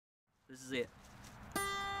This is it.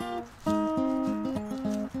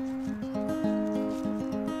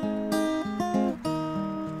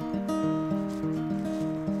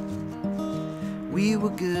 We were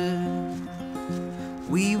good,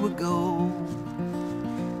 we were gold,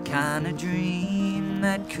 kind of dream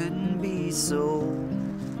that couldn't be sold.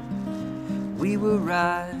 We were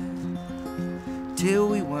right till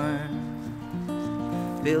we weren't,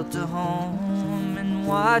 built a home and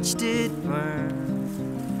watched it burn.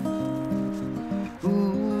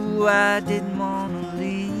 Ooh, I didn't wanna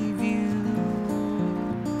leave you,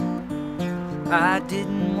 I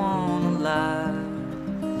didn't wanna lie.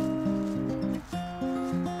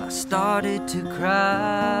 I started to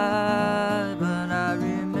cry, but I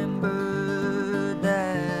remembered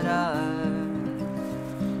that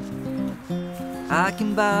I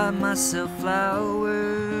can buy myself flowers,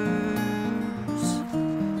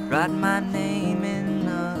 write my name in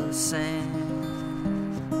the sand,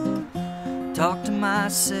 talk to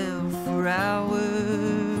myself for hours,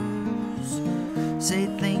 say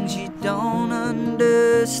things you don't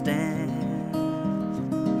understand.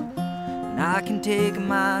 I can take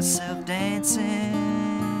myself dancing,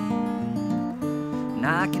 and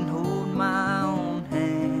I can hold my own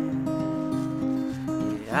hand.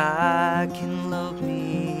 Yeah, I can love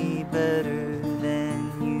me better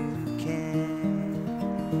than you can.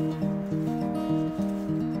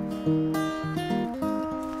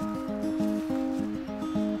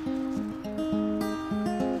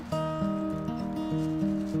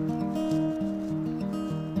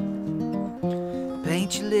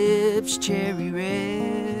 Paint your lips cherry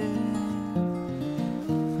red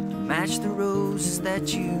to match the roses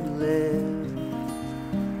that you left.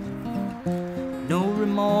 No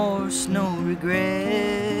remorse, no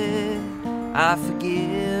regret, I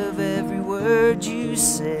forgive every word you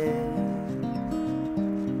said.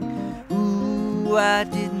 Ooh, I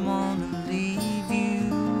didn't want to leave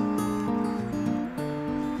you,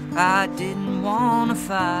 I didn't want to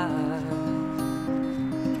fight.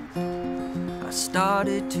 I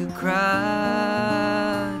started to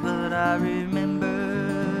cry, but I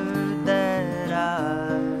remembered that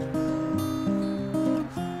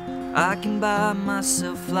I can buy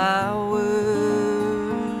myself flowers,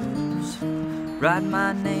 write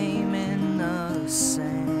my name in the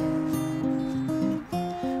sand,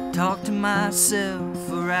 talk to myself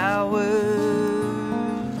for hours,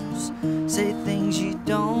 say things you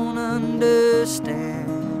don't understand.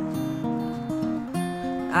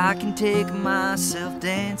 I can take myself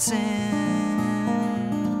dancing,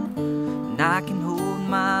 and I can hold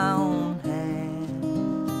my own hand.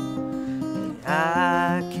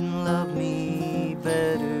 Yeah, I can love me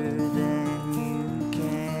better than you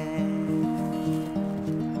can.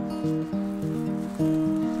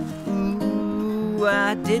 Ooh,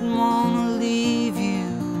 I didn't want to leave you,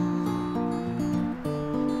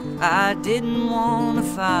 I didn't want to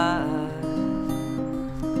fight.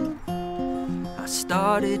 I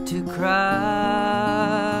started to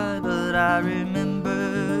cry, but I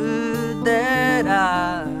remembered that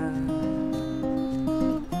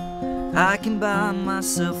I can buy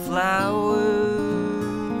myself flowers,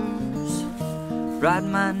 write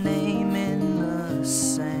my name in the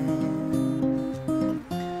sand,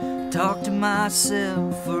 talk to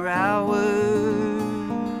myself for hours,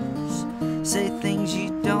 say things you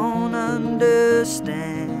don't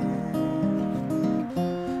understand.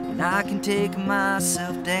 I can take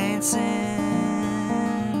myself dancing,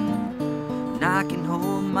 and I can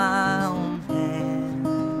hold my own hand.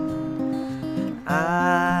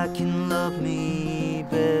 I can love me